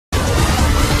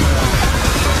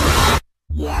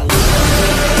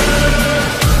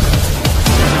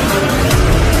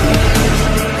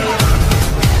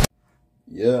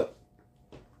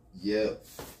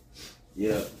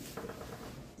Yeah,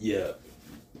 yeah,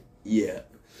 yeah.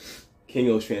 King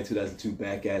Ocean 2002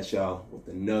 back at y'all with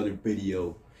another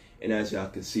video. And as y'all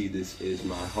can see, this is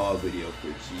my haul video for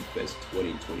G-Fest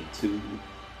 2022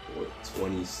 or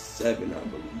 27, I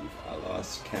believe. I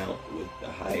lost count with the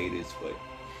hiatus, but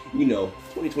you know,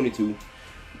 2022.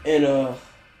 And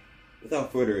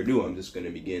without further ado, I'm just gonna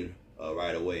begin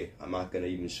right away. I'm not gonna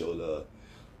even show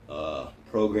the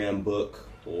program book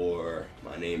or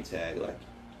my name tag. Like,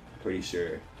 I'm pretty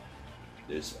sure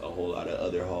there's a whole lot of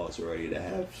other hauls already that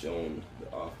have shown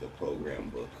off the program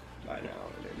book by now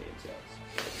and their name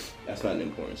tags. That's not the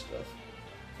important stuff.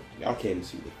 Y'all came to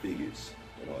see the figures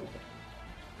and all that.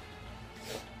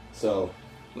 So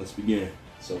let's begin.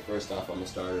 So first off, I'm gonna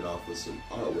start it off with some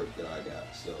artwork that I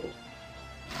got. So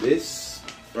this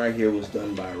right here was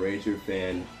done by Ranger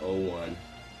Fan 01.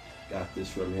 Got this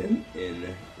from him in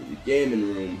the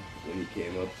gaming room when he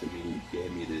came up to me. He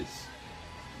gave me this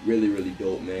really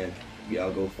dope, man.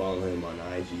 Y'all go follow him on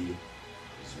IG.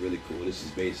 It's really cool. This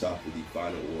is based off of the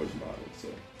Final Wars model, so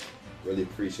really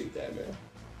appreciate that, man.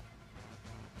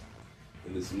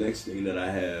 And this next thing that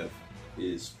I have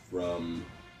is from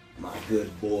my good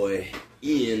boy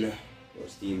Ian, or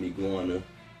Steam Iguana,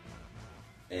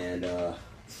 and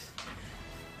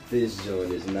this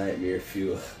joint is nightmare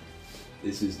fuel.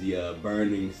 This is the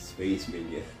burning space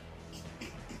minion.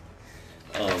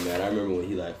 Oh man, I remember when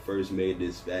he first made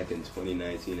this back in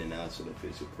 2019, and now it's an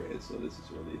official print, so this is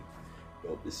really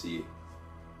dope to see.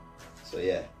 So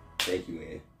yeah, thank you,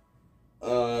 man.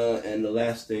 And the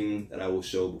last thing that I will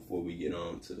show before we get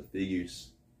on to the figures,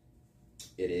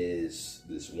 it is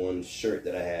this one shirt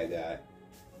that I had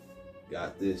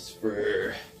got this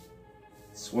for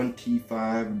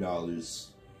 $25.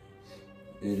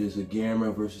 It is a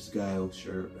Gamma versus Guile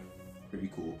shirt. Pretty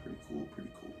cool.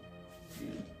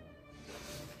 Yeah.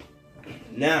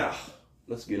 Now,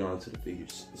 let's get on to the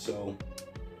figures. So,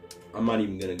 I'm not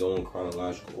even gonna go in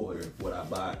chronological order of what I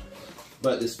bought,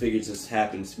 but this figure just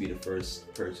happens to be the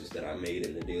first purchase that I made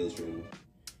in the deals room.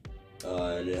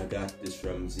 And I got this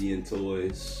from Zian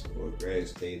Toys or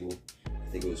Greg's Table. I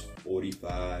think it was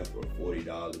 $45 or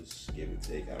 $40, give or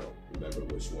take. I don't remember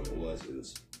which one it was. It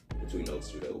was between those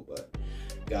two though. But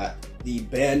got the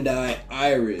Bandai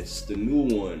Iris, the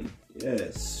new one.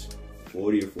 Yes,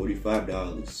 $40 or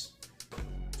 $45.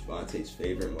 Monte's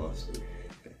favorite monster.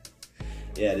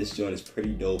 Yeah, this joint is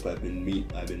pretty dope. I've been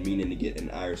meaning to get an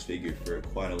Iris figure for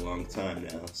quite a long time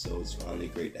now, so it's finally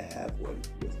great to have one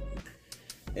with me.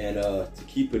 And to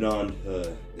keep it on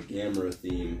the Gamera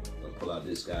theme, I'll pull out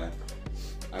this guy.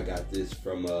 I got this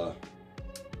from the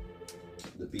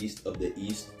Beast of the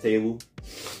East table.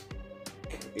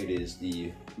 It is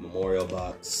the Memorial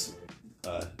Box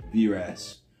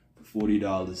VRAS for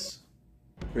 $40.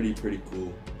 Pretty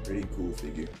cool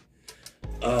figure.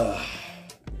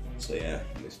 So yeah,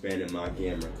 I'm expanding my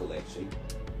Gamera collection.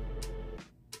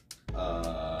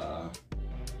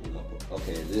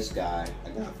 Okay, this guy I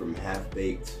got from Half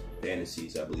Baked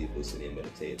Fantasies, I believe was the name of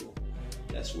the table.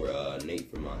 That's where Nate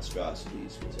from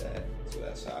Monstrosities was at. So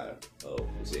that's how I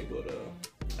was able to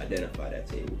identify that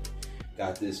table.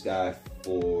 Got this guy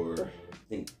for I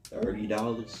think $30.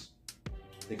 I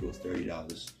think it was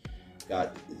 $30.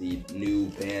 Got the new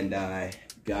Bandai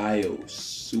Gaios,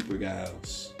 Super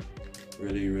Gaios.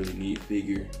 Really neat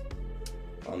figure.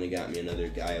 Finally got me another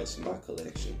Gaios in my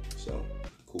collection, so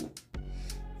cool.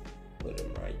 Put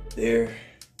him right there.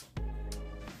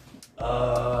 Where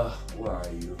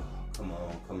are you? Come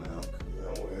out,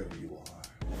 wherever you are.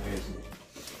 Where is it?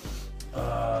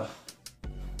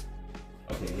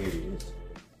 Okay, here he is.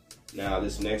 Now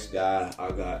this next guy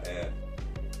I got at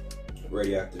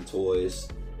Radioactive Toys.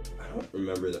 I don't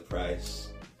remember the price.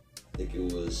 I think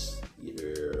it was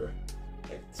either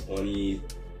like 20,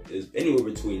 it was anywhere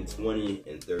between $20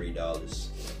 and $30.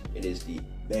 It is the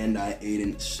Bandai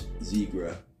 8-inch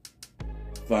Zegra.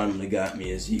 Finally got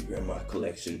me a Zegra in my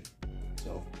collection.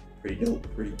 So pretty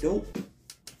dope.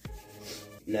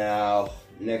 Now,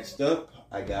 next up,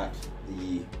 I got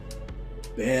the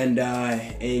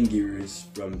Bandai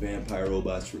Anguirus from Vampire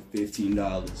Robots for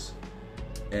 $15.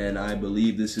 And I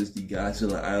believe this is the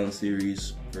Godzilla Island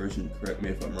series version. Correct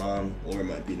me if I'm wrong, or it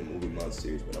might be the Movie Monster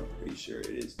series, but I'm pretty sure it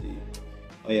is the.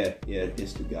 Oh yeah,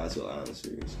 it's the Godzilla Island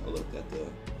series. I looked at the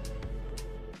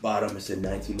bottom. It said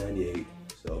 1998.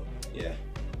 So yeah,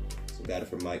 so got it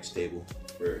from Mike's table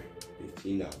for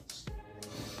 $15.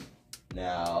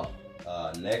 Now,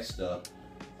 next up,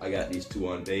 I got these two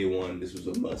on day one. This was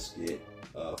a must get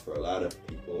for a lot of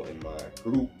people in my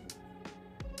group.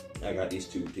 I got these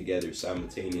two together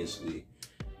simultaneously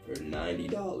for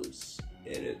 $90,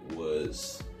 and it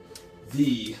was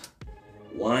the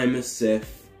Wymasef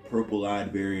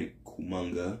purple-eyed variant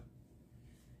Kumonga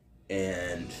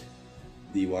and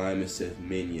the YMSF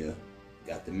Minya.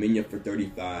 Got the Minya for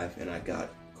 $35 and I got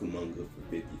Kumonga for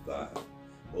 $55.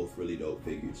 Both really dope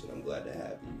figures, and I'm glad to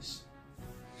have these.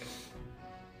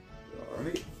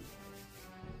 Alright.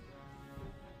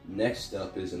 Next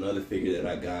up is another figure that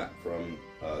I got from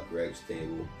Greg's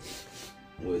table.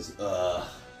 Was the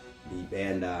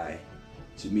Bandai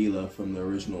Jamila from the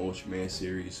original Ultraman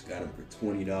series. Got him for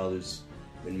 $20.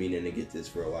 Been meaning to get this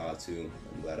for a while too.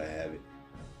 I'm glad I have it.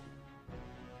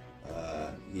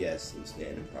 He has some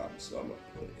standing problems, so I'm gonna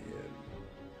put him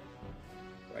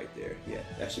right there. Yeah,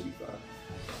 that should be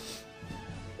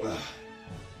fine.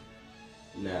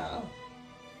 Now,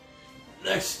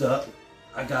 next up,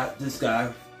 I got this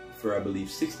guy for I believe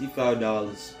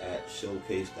 $65 at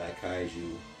Showcase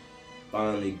Daikaiju.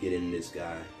 Finally getting this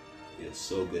guy. It's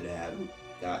so good to have him.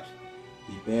 Got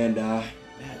the Bandai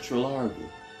Batra Larva.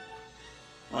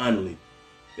 Finally.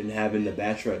 Been having the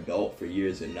Batra adult for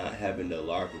years and not having the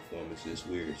larva form is just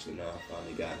weird. So now I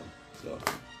finally got him. So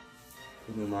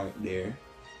put him right there.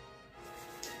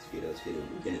 Let's get it.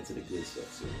 We're getting into the good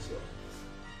stuff soon. So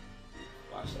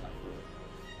watch out.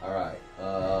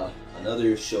 Alright.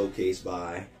 Another showcase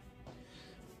buy.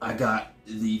 I got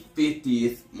the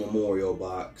 50th Memorial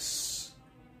Box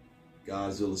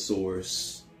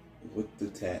Godzillasaurus with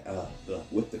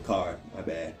the card, my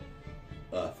bad,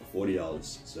 for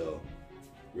 $40. So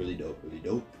really dope, really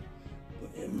dope.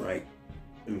 Put him right.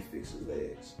 Let me fix his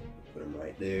legs. Put him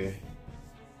right there.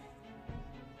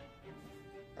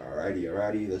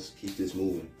 Alrighty. Let's keep this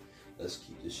moving. Let's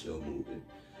keep this show moving.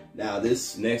 Now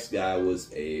this next guy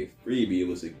was a freebie. It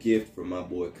was a gift from my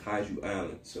boy Kaiju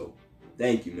Island. So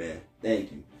thank you, man.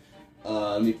 Thank you.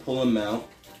 Let me pull him out.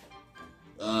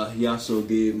 He also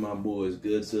gave my boys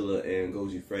Godzilla and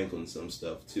Goji Franklin some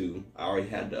stuff too. I already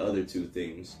had the other two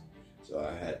things, so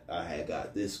I had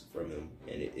got this from him,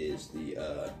 and it is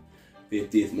the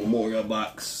 50th Memorial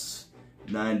Box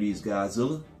 90s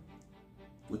Godzilla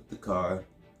with the card.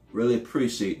 Really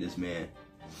appreciate this, man.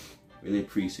 Really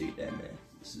appreciate that, man.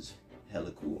 This is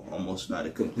hella cool. Almost about to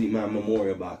complete my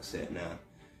Memorial Box set now.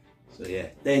 So yeah,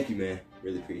 thank you, man.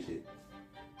 Really appreciate it.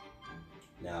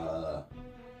 Now,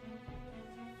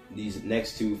 these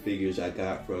next two figures I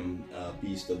got from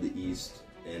Beast of the East,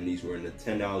 and these were in the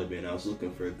 $10 bin. I was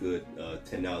looking for a good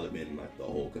 $10 bin like the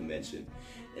whole convention,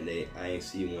 and I ain't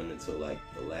seen one until like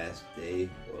the last day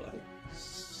or like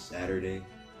Saturday,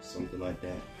 something like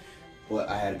that. But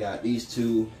I had got these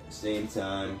two at the same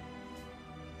time,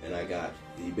 and I got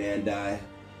the Bandai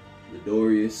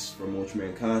Lidorius from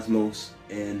Ultraman Cosmos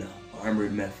and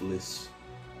Armored Mephiles,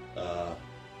 about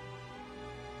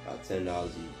 $10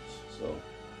 each. So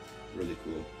really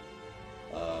cool.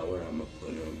 Where I'm gonna put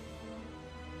him?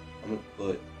 I'm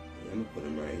gonna put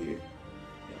him right here.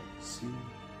 Yeah, see?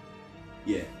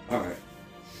 Yeah. All right.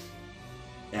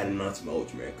 Adding on to my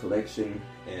Ultraman collection.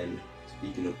 And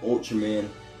speaking of Ultraman,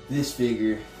 this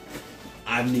figure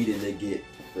I've needed to get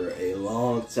for a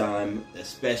long time,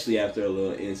 especially after a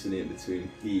little incident between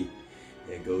me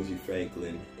and Goji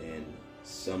Franklin and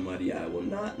somebody I will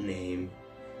not name,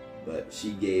 but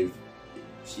she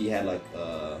had like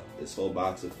this whole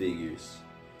box of figures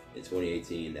in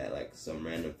 2018 that like some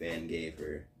random fan gave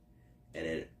her, and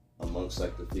then amongst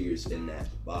like the figures in that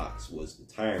box was the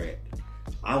Tyrant.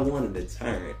 I wanted the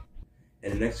Tyrant,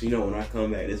 and the next thing you know, when I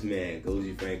come back, this man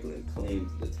Goji Franklin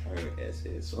claims the Tyrant as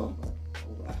his. So I'm like,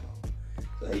 oh wow.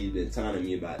 So he's been telling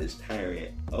me about this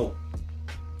Tyrant. Oh,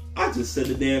 I just said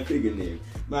the damn figure name.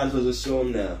 Might as well just show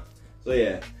him now. So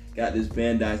yeah, got this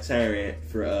Bandai Tyrant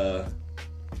for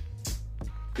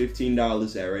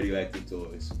 $15 at Radioactive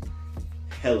Toys.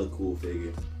 Hella cool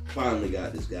figure. Finally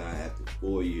got this guy after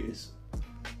 4 years.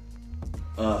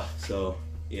 So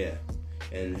yeah,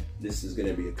 and this is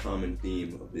gonna be a common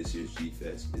theme of this year's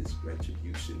G-Fest is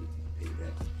retribution,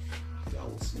 payback. Y'all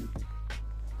will see.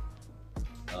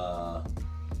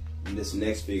 And this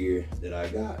next figure that I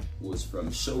got was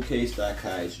from Showcase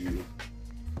Daikaiju.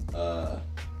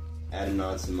 Adding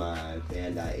on to my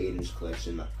Bandai 8-inch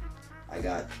collection, I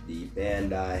got the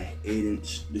Bandai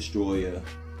 8-inch Destroyer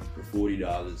for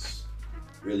 $40.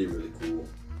 Really, really cool.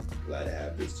 Glad to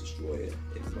have this Destroyer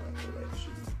in my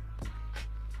collection.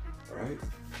 Alright,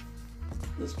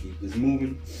 let's keep this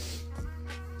moving.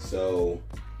 So,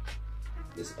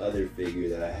 this other figure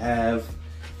that I have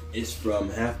is from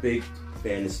Half Baked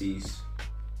Fantasies.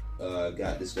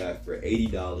 Got this guy for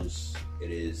 $80. It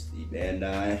is the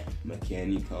Bandai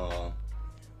Mechanicon.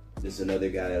 This is another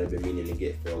guy that I've been meaning to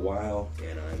get for a while,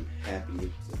 and I'm happy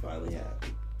to finally have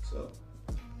him. So,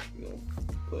 we're gonna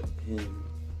put him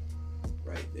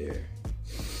right there.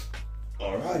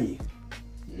 Alrighty.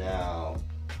 Now,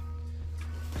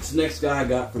 this next guy I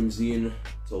got from Zen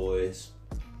Toys,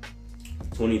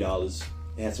 $20.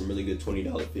 It had some really good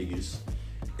 $20 figures.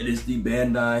 It is the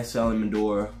Bandai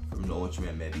Salamandora from the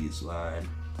Ultraman Mebius line.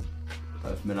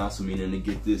 I've been also meaning to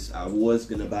get this. I was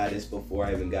gonna buy this before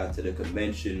I even got to the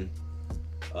convention.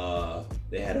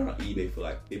 They had it on eBay for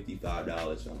like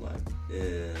 $55. I'm like,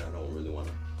 I don't really want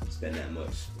to spend that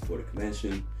much before the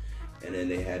convention. And then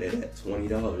they had it at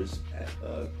 $20 at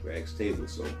Greg's table,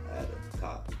 so I had a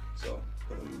copy. So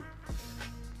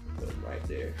put them right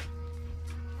there.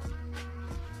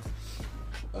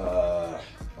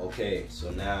 Okay,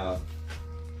 so now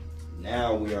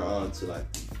we are on to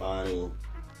like the final,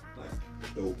 like the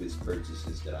dopest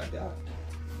purchases that I got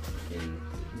in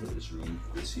this room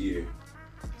this year.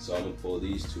 So I'm gonna pull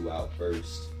these two out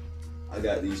first. I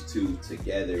got these two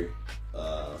together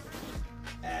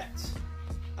at,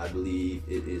 I believe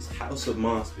it is House of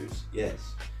Monsters.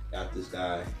 Yes, got this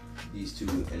guy, these two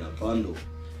in a bundle.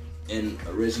 And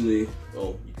originally,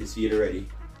 oh, you can see it already.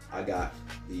 I got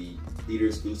the theater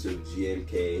exclusive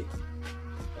GMK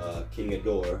King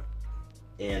Ghidorah,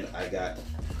 and I got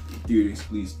the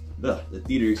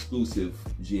theater exclusive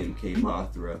GMK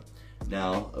Mothra.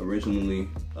 Now, originally,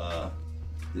 the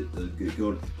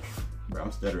Ghidorah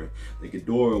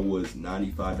was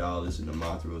 $95 and the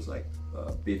Mothra was like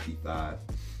 $55,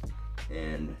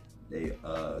 and they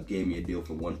gave me a deal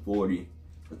for $140,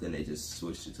 but then they just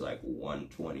switched it to like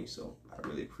 $120. So I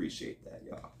really appreciate that,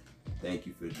 y'all. Thank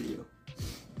you for the deal.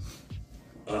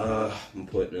 I'm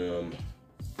putting them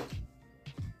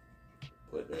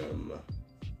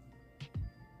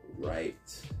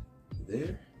right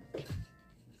there.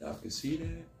 Y'all can see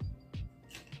that.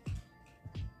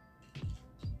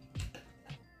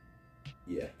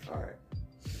 Yeah, all right.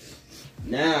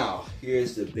 Now,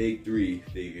 here's the big three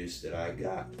figures that I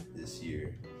got this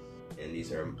year. And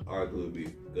these are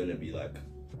arguably gonna be like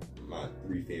my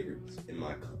three favorites in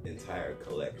my entire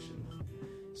collection.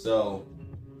 So,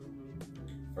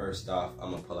 first off,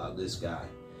 I'm gonna pull out this guy.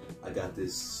 I got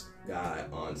this guy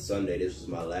on Sunday. This was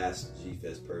my last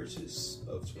G-Fest purchase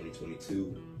of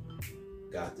 2022.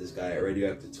 Got this guy at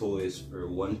Radioactive Toys for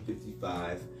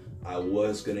 $155. I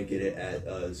was gonna get it at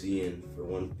Zen for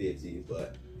 $150,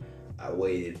 but I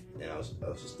waited, and I was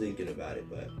just thinking about it,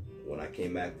 but when I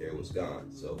came back there, it was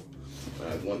gone. So when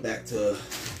I went back to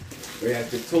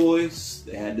Radioactive Toys,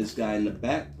 they had this guy in the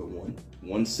back for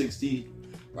 $160.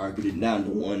 Argued it down to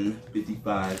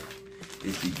 $155.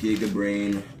 It's the Giga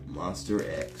Brain Monster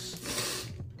X.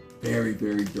 Very,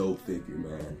 very dope figure,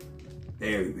 man.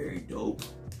 Very, very dope.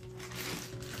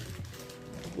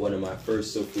 One of my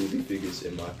first Sofubi figures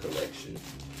in my collection,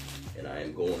 and I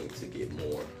am going to get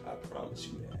more, I promise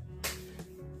you that.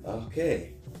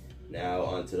 Okay, now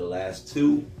on to the last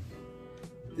two.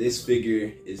 This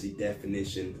figure is the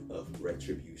definition of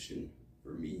retribution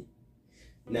for me.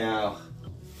 Now,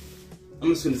 I'm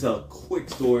just gonna tell a quick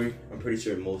story. I'm pretty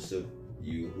sure most of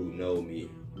you who know me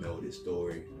know this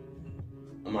story.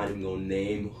 I'm not even gonna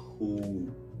name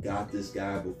who got this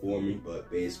guy before me, but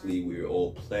basically we were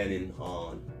all planning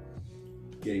on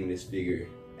getting this figure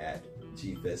at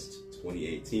G-Fest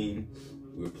 2018.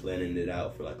 We were planning it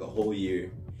out for like a whole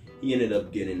year. He ended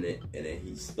up getting it, and then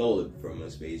he stole it from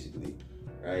us basically,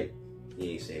 right?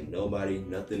 He ain't saved nobody,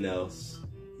 nothing else.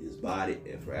 He just bought it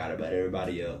and forgot about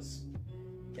everybody else.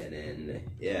 And then,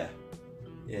 yeah,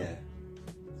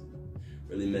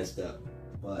 really messed up.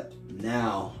 But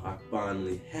now I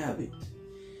finally have it.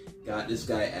 Got this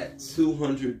guy at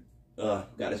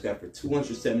got this guy for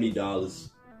 $270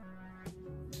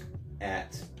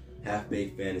 at Half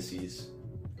Baked Fantasies.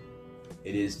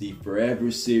 It is the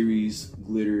Forever Series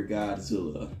Glitter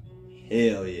Godzilla.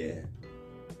 Hell yeah.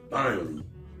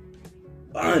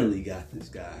 Finally got this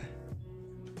guy.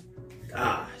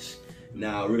 Gosh.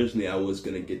 Now, originally I was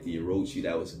gonna get the Orochi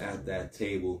that was at that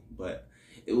table, but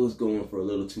it was going for a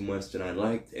little too much than I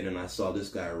liked, and then I saw this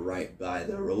guy right by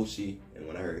the Orochi, and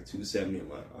when I heard $270, I'm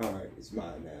like, all right, it's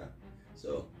mine now.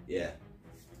 So yeah,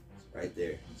 it's right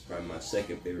there. It's probably my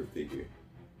second favorite figure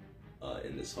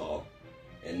in this haul.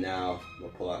 And now I'm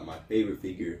gonna pull out my favorite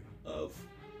figure of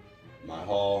my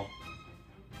haul.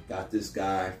 Got this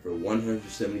guy for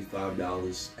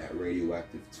 $175 at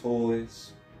Radioactive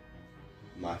Toys.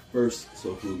 My first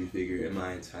Sofubi figure in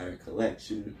my entire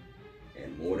collection,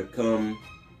 and more to come.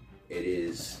 It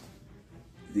is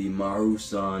the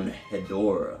Maru-san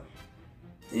Hedorah.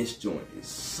 This joint is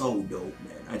so dope,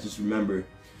 man. I just remember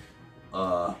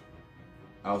I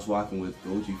was walking with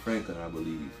Goji Franklin, I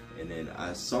believe, and then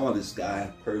I saw this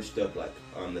guy perched up like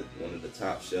on one of the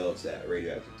top shelves at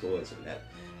Radioactive Toys, and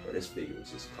this figure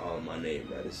was just calling my name,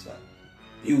 bro. It's like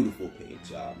beautiful paint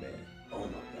job, man. Oh my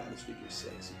God, this figure is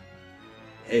sexy.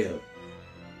 Hell,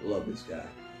 love this guy.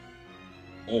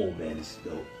 Oh man, this is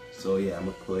dope. So yeah, I'm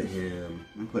gonna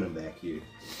put him back here.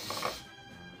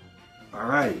 All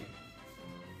right.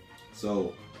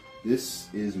 So this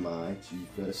is my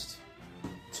G-Fest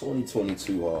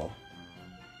 2022 haul.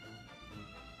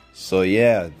 So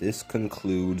yeah, this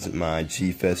concludes my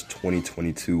G-Fest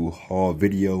 2022 haul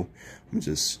video. I'm gonna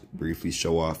just briefly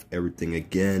show off everything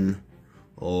again.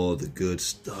 All the good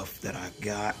stuff that I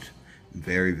got. I'm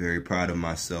very, very proud of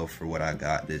myself for what I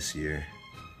got this year.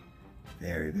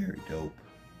 Very, very dope.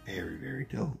 Very, very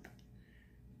dope.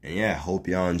 And yeah, hope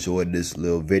y'all enjoyed this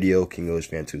little video.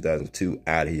 XXVII 2002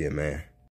 out of here, man.